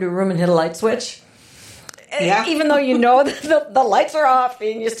room and hit a light switch. Yeah. Even though the lights are off,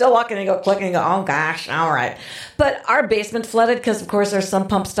 and you're still walking and go clicking and go, oh gosh, all right. But our basement flooded because, of course, our sump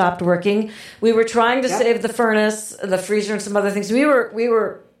pump stopped working. We were trying to save the furnace, the freezer, and some other things. We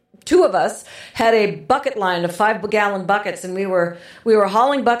were two of us had a bucket line of 5-gallon buckets, and we were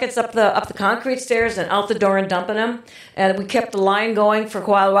hauling buckets up the concrete stairs and out the door and dumping them. And we kept the line going for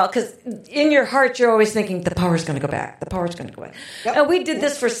quite a while, because in your heart you're always thinking the power's going to go back. The power's going to go back. Yep. And we did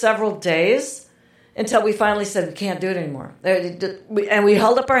this for several days until we finally said we can't do it anymore. And we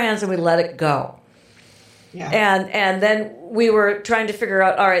held up our hands and we let it go. Yeah. And then we were trying to figure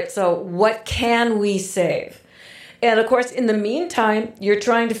out, all right, so what can we save? And, of course, in the meantime, you're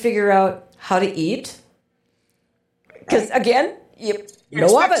trying to figure out how to eat. Because, again,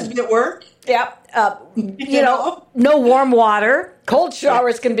 no oven. To be at work. Yeah. No warm water. Cold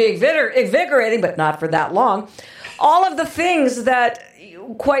showers can be invigorating, but not for that long. All of the things that,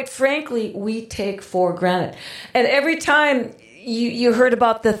 quite frankly, we take for granted. And every time you heard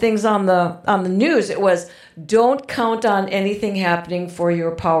about the things on the news, it was, don't count on anything happening for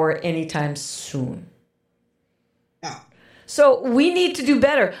your power anytime soon. So we need to do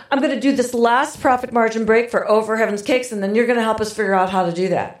better. I'm going to do this last profit margin break for Oh for Heaven's Cakes, and then you're going to help us figure out how to do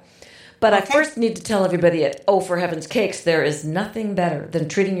that. But I first need to tell everybody at Oh for Heaven's Cakes, there is nothing better than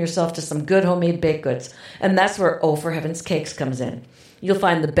treating yourself to some good homemade baked goods. And that's where Oh for Heaven's Cakes comes in. You'll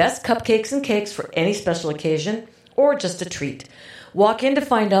find the best cupcakes and cakes for any special occasion or just a treat. Walk in to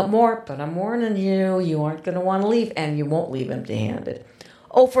find out more, but I'm warning you, you aren't going to want to leave, and you won't leave empty-handed.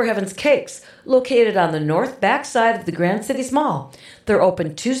 Oh for Heaven's Cakes, located on the north back side of the Grand Cities Mall. They're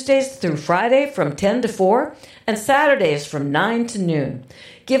open Tuesdays through Friday from 10 to 4 and Saturdays from 9 to noon.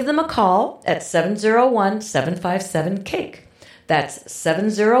 Give them a call at 701-757-CAKE. That's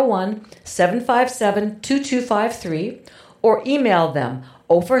 701-757-2253 or email them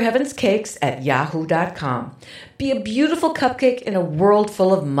oforheavenscakes@yahoo.com. Be a beautiful cupcake in a world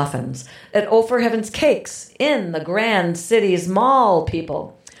full of muffins at Oh for Heaven's Cakes in the Grand Cities Mall,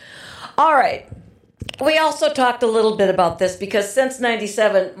 people. All right. We also talked a little bit about this because since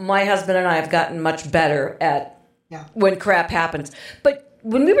 97, my husband and I have gotten much better at when crap happens. But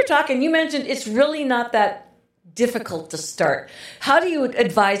when we were talking, you mentioned it's really not that difficult to start. How do you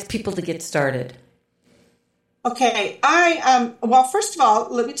advise people to get started? Okay, well, first of all,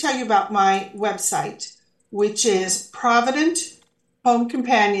 let me tell you about my website, which is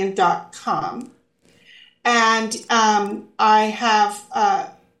providenthomcompanion.com. And I have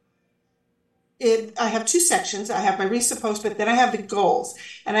two sections. I have my recent post, but then I have the goals.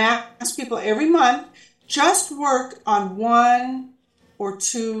 And I ask people every month, just work on one or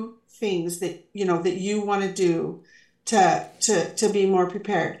two things that you want to do to be more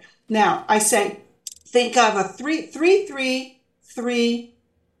prepared. Now, I say, think of a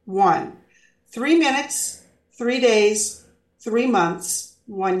 3-3-3-1. 3 minutes, 3 days, 3 months,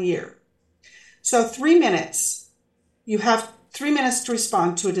 1 year. So 3 minutes, you have 3 minutes to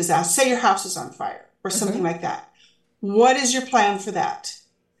respond to a disaster. Say your house is on fire or something like that. What is your plan for that?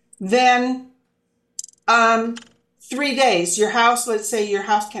 Then 3 days, let's say your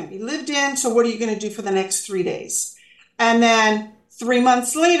house can't be lived in. So what are you going to do for the next 3 days? And then 3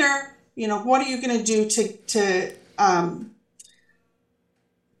 months later, what are you going to do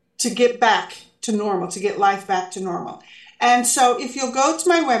to get back to normal, to get life back to normal? And so if you'll go to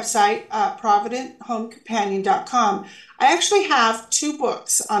my website, providenthomcompanion.com, I actually have 2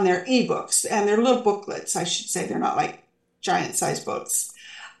 books on there, ebooks, and they're little booklets, I should say. They're not like giant-sized books.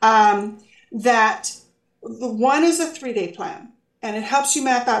 That the one is a 3-day plan, and it helps you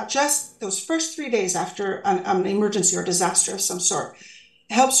map out just those first 3 days after an emergency or disaster of some sort.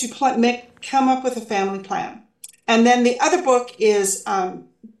 It helps you come up with a family plan. And then the other book is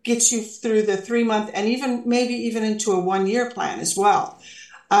gets you through the 3-month and maybe even into a 1-year plan as well.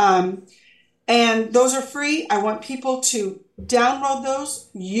 And those are free. I want people to download those,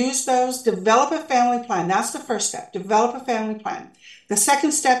 use those, develop a family plan. That's the first step. Develop a family plan. The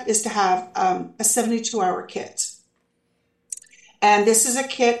second step is to have a 72-hour kit. And this is a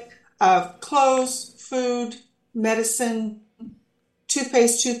kit of clothes, food, medicine,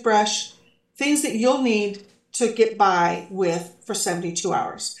 toothpaste, toothbrush, things that you'll need to get by with for 72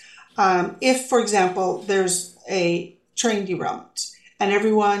 hours. If, for example, there's a train derailment and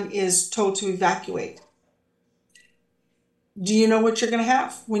everyone is told to evacuate, do you know what you're going to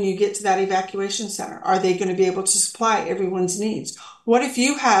have when you get to that evacuation center? Are they going to be able to supply everyone's needs? What if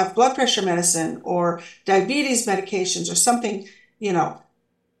you have blood pressure medicine or diabetes medications or something,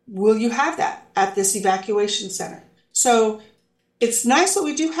 will you have that at this evacuation center? So it's nice that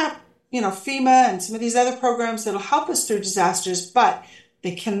we do have, FEMA and some of these other programs that'll help us through disasters, but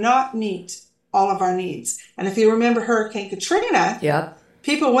they cannot meet all of our needs. And if you remember Hurricane Katrina,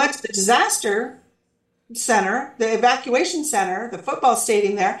 people went to the disaster center, the evacuation center, the football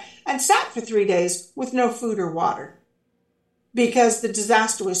stadium there, and sat for 3 days with no food or water because the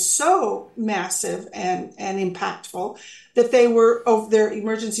disaster was so massive and impactful that their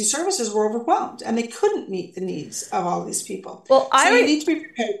emergency services were overwhelmed and they couldn't meet the needs of all these people. Well, you need to be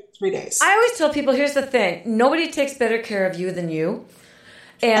prepared for 3 days. I always tell people, here's the thing: nobody takes better care of you than you,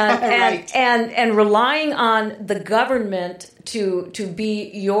 and right. and relying on the government to be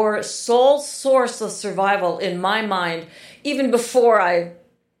your sole source of survival. In my mind, even before I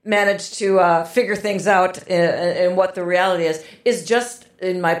managed to figure things out and what the reality is just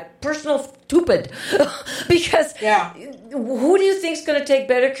in my personal stupid because who do you think is going to take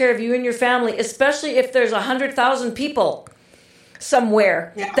better care of you and your family, especially if there's 100,000 people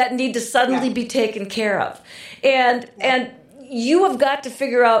somewhere that need to suddenly be taken care of, and you have got to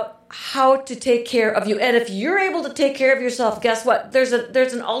figure out how to take care of you. And if you're able to take care of yourself, guess what? There's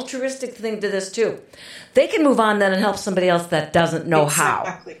an altruistic thing to this too. They can move on then and help somebody else that doesn't know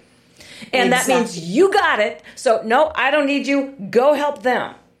how. And that means you got it. So no, I don't need you. Go help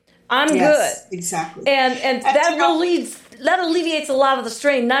them. I'm good. Exactly. And that alleviates a lot of the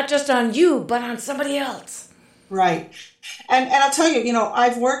strain, not just on you, but on somebody else. Right. And I'll tell you,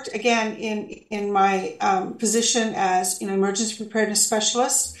 I've worked again in my position as emergency preparedness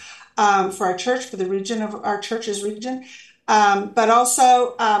specialist for our church, for the region of our church's region. But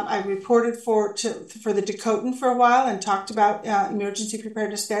also, I reported for the Dakotan for a while and talked about emergency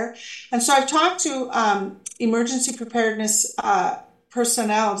preparedness there. And so I've talked to emergency preparedness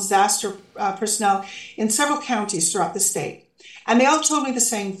personnel, disaster personnel in several counties throughout the state. And they all told me the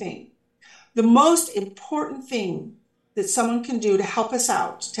same thing. The most important thing that someone can do to help us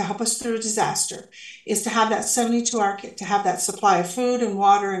out, to help us through a disaster, is to have that 72-hour kit, to have that supply of food and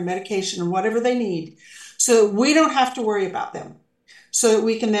water and medication and whatever they need, so that we don't have to worry about them, so that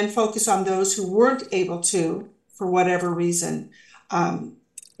we can then focus on those who weren't able to, for whatever reason,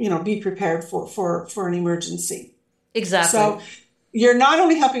 be prepared for an emergency. Exactly. So you're not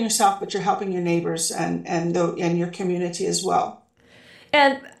only helping yourself, but you're helping your neighbors and your community as well.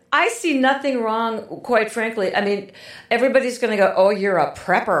 And I see nothing wrong, quite frankly. I mean, everybody's going to go, "Oh, you're a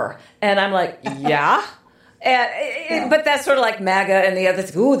prepper," and I'm like, "Yeah." But that's sort of like MAGA and the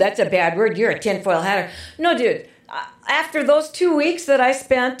others. Ooh, that's a bad word. You're a tinfoil hatter. No, dude. After those 2 weeks that I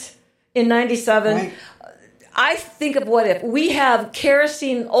spent in 97, right. I think of what if. We have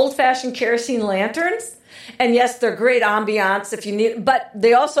old-fashioned kerosene lanterns. And yes, they're great ambiance if you need, but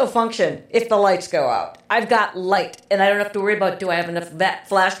they also function if the lights go out. I've got light, and I don't have to worry about, do I have enough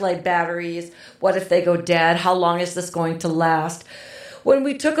flashlight batteries? What if they go dead? How long is this going to last? When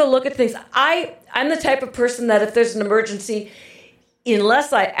we took a look at things, I'm the type of person that if there's an emergency,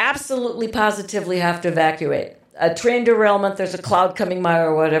 unless I absolutely positively have to evacuate, a train derailment, there's a cloud coming my way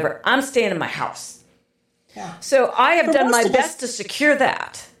or whatever, I'm staying in my house. Yeah. So I have done my best to secure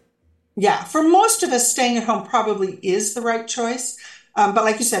that. Yeah, for most of us, staying at home probably is the right choice. But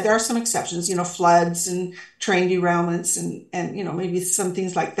like you said, there are some exceptions, floods and train derailments and maybe some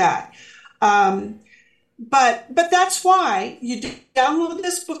things like that. But that's why you download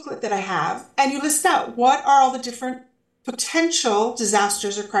this booklet that I have and you list out what are all the different potential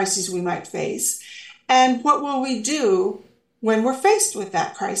disasters or crises we might face. And what will we do when we're faced with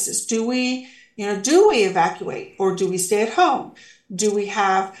that crisis? Do we evacuate, or do we stay at home? Do we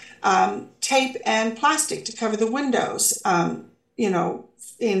have tape and plastic to cover the windows,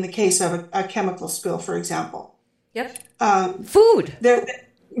 in the case of a chemical spill, for example? Yep. Food.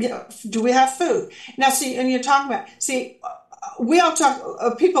 Do we have food? Now, see, and you're talking about, we all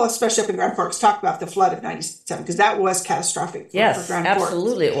talk, people, especially up in Grand Forks, talk about the flood of 97, because that was catastrophic for Grand Forks. Yes,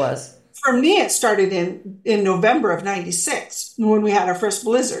 absolutely it was. For me, it started in November of 96, when we had our first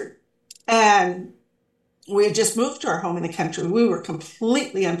blizzard. And we had just moved to our home in the country. We were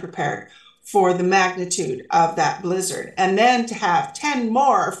completely unprepared for the magnitude of that blizzard. And then to have 10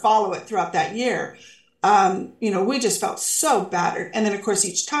 more follow it throughout that year, we just felt so battered. And then, of course,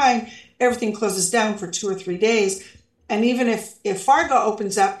 each time everything closes down for 2 or 3 days. And even if Fargo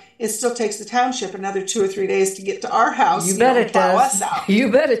opens up, it still takes the township another 2 or 3 days to get to our house. You bet it does.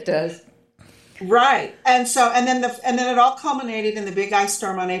 You bet it does. Right. And then it all culminated in the big ice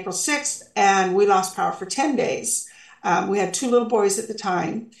storm on April 6th, and we lost power for 10 days. We had 2 little boys at the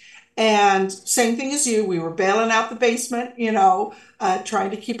time, and same thing as you, we were bailing out the basement,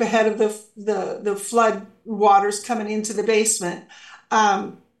 trying to keep ahead of the flood waters coming into the basement.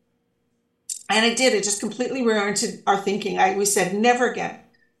 And it just completely reoriented our thinking. We said, never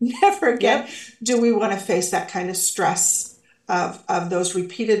again do we want to face that kind of stress of those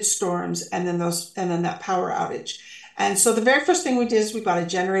repeated storms and then that power outage. And so the very first thing we did is we bought a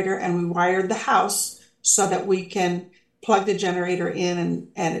generator and we wired the house so that we can plug the generator in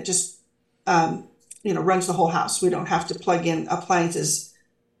and it just runs the whole house. We don't have to plug in appliances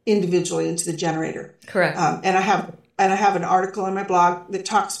individually into the generator. Correct. And I have an article on my blog that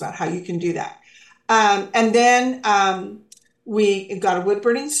talks about how you can do that. And then we got a wood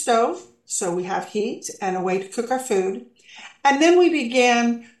burning stove, so we have heat and a way to cook our food. And then we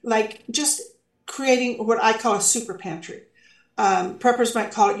began just creating what I call a super pantry. Preppers might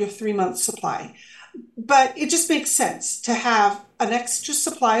call it your 3-month supply. But it just makes sense to have an extra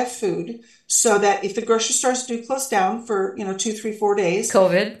supply of food so that if the grocery stores do close down for, 2, 3, 4 days.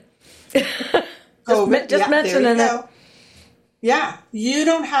 COVID. Just mentioning it. Yeah. You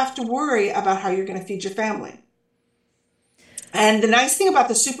don't have to worry about how you're going to feed your family. And the nice thing about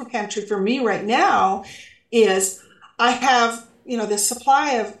the super pantry for me right now is I have, this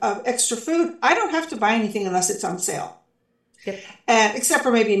supply of extra food. I don't have to buy anything unless it's on sale. Yep. And except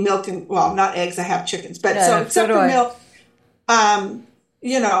for maybe milk and, not eggs, I have chickens. But except for milk, I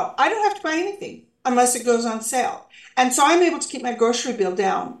don't have to buy anything unless it goes on sale. And so I'm able to keep my grocery bill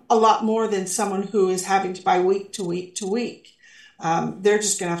down a lot more than someone who is having to buy week to week to week. They're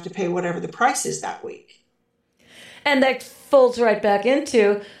just going to have to pay whatever the price is that week. And that folds right back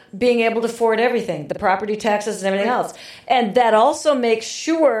into being able to afford everything, the property taxes and everything else. And that also makes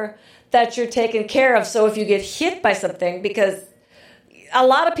sure that you're taken care of. So if you get hit by something, because a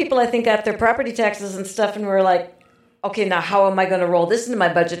lot of people, I think, got their property taxes and stuff, and we're like, okay, now how am I going to roll this into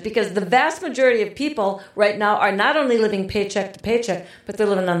my budget? Because the vast majority of people right now are not only living paycheck to paycheck, but they're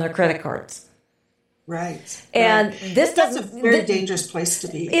living on their credit cards. Right. And this that's a very dangerous place to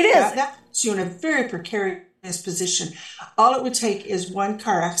be. It is. That puts you in a very precarious position. All it would take is one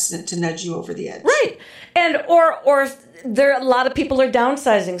car accident to nudge you over the edge. Right. And or there a lot of people are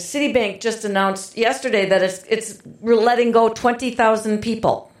downsizing. Citibank just announced yesterday that it's letting go 20,000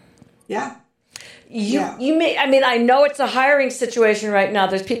 people. Yeah. You may, I mean, I know it's a hiring situation right now.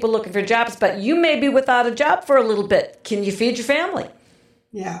 There's people looking for jobs, but you may be without a job for a little bit. Can you feed your family?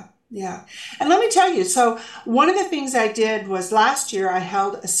 Yeah. Yeah. And let me tell you, so one of the things I did was last year I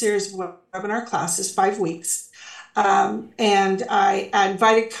held a series of webinar classes, 5 weeks. And I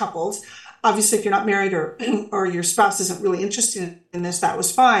invited couples. Obviously, if you're not married or your spouse isn't really interested in this, that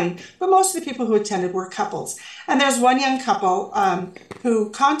was fine. But most of the people who attended were couples. And there's one young couple who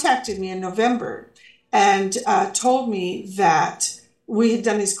contacted me in November and told me that we had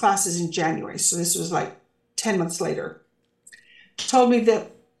done these classes in January. So this was like 10 months later. Told me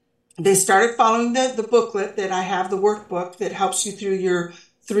that they started following the booklet that I have, the workbook that helps you through your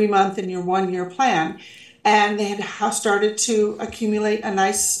 3-month and your 1-year plan. And they had started to accumulate a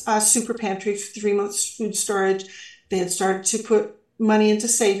nice super pantry for 3 months food storage. They had started to put money into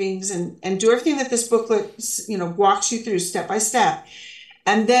savings and do everything that this booklet, walks you through step by step.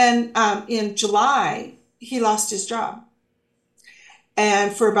 And then in July, he lost his job.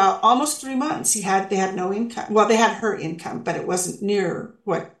 And for about almost 3 months, they had no income. Well, they had her income, but it wasn't near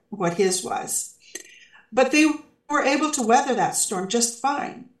what his was. But they were able to weather that storm just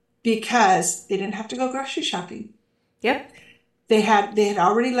fine because they didn't have to go grocery shopping. Yep. They had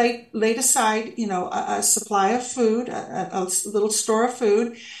already laid aside, a supply of food, a little store of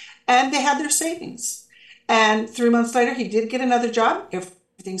food, and they had their savings. And 3 months later, he did get another job.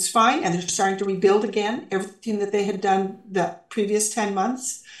 Everything's fine, and they're starting to rebuild again everything that they had done the previous 10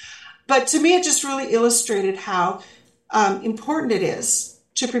 months. But to me, it just really illustrated how important it is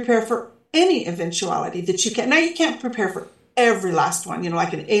to prepare for any eventuality that you can. Now, you can't prepare for every last one,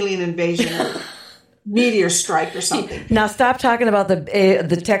 like an alien invasion or meteor strike or something. Now, stop talking about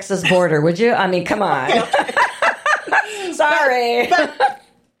the Texas border, would you? I mean, come on. Okay. Sorry.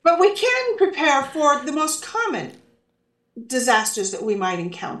 But we can prepare for the most common disasters that we might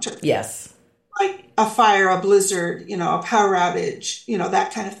encounter. Yes. Like a fire, a blizzard, a power outage,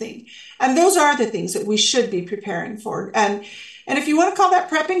 that kind of thing. And those are the things that we should be preparing for. And if you want to call that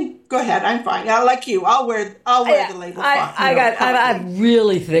prepping, go ahead. I'm fine. Like you, I'll wear the label. I have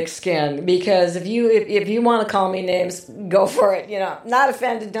really thick skin because if you want to call me names, go for it. Not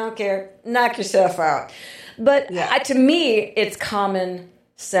offended, don't care. Knock yourself out. But to me, it's common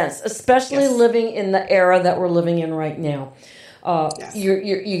sense, especially living in the era that we're living in right now. You're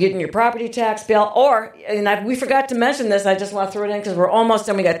getting your property tax bill, we forgot to mention this. I just want to throw it in because we're almost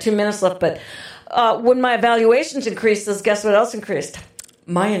done. We got 2 minutes left, but. When my evaluations increases, guess what else increased?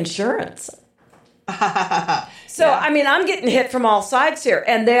 My insurance. So, I mean, I'm getting hit from all sides here,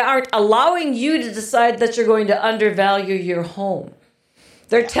 and they aren't allowing you to decide that you're going to undervalue your home.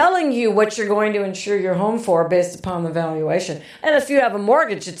 They're telling you what you're going to insure your home for based upon the valuation. And if you have a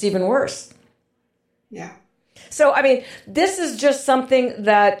mortgage, it's even worse. Yeah. So, I mean, this is just something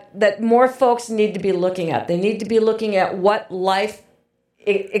that more folks need to be looking at. They need to be looking at what life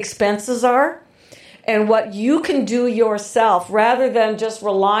expenses are and what you can do yourself rather than just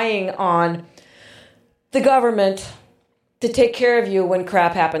relying on the government to take care of you when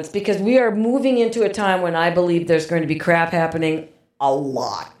crap happens, because we are moving into a time when I believe there's going to be crap happening a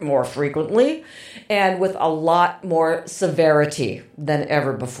lot more frequently and with a lot more severity than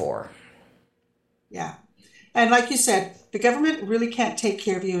ever before. Yeah. And like you said, the government really can't take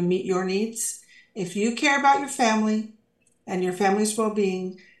care of you and meet your needs. If you care about your family and your family's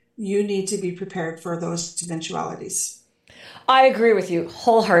well-being, you need to be prepared for those eventualities. I agree with you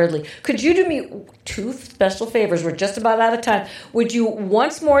wholeheartedly. Could you do me 2 special favors? We're just about out of time. Would you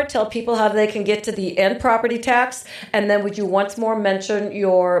once more tell people how they can get to the End Property Tax? And then would you once more mention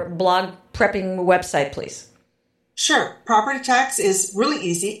your blog prepping website, please? Sure. Property tax is really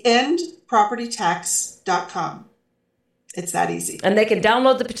easy. endpropertytax.com. It's that easy. And they can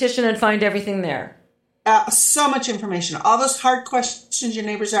download the petition and find everything there. So much information. All those hard questions your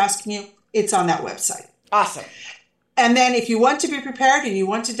neighbors are asking you, it's on that website. Awesome. And then if you want to be prepared and you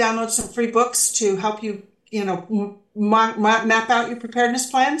want to download some free books to help you, map out your preparedness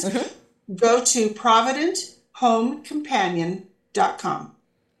plans, go to providenthomecompanion.com.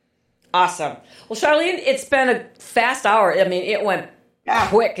 Awesome. Well, Charlene, it's been a fast hour. I mean, it went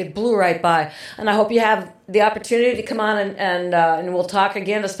quick. It blew right by. And I hope you have the opportunity to come on and we'll talk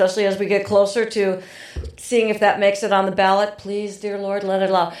again, especially as we get closer to seeing if that makes it on the ballot. Please, dear Lord, let it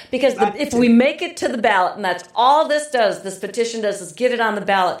allow. Because if we make it to the ballot, and that's all this does, this petition does, is get it on the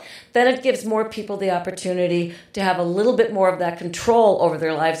ballot, then it gives more people the opportunity to have a little bit more of that control over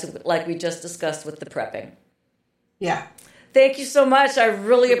their lives, like we just discussed with the prepping. Yeah. Thank you so much. I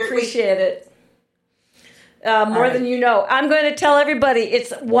really appreciate it. More than you know. I'm going to tell everybody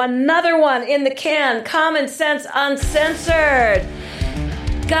it's another one in the can. Common Sense Uncensored.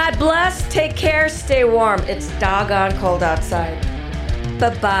 God bless. Take care. Stay warm. It's doggone cold outside.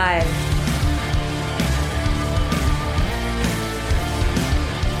 Bye-bye.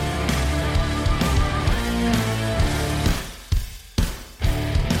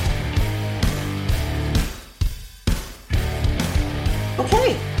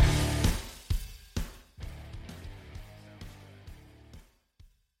 Okay.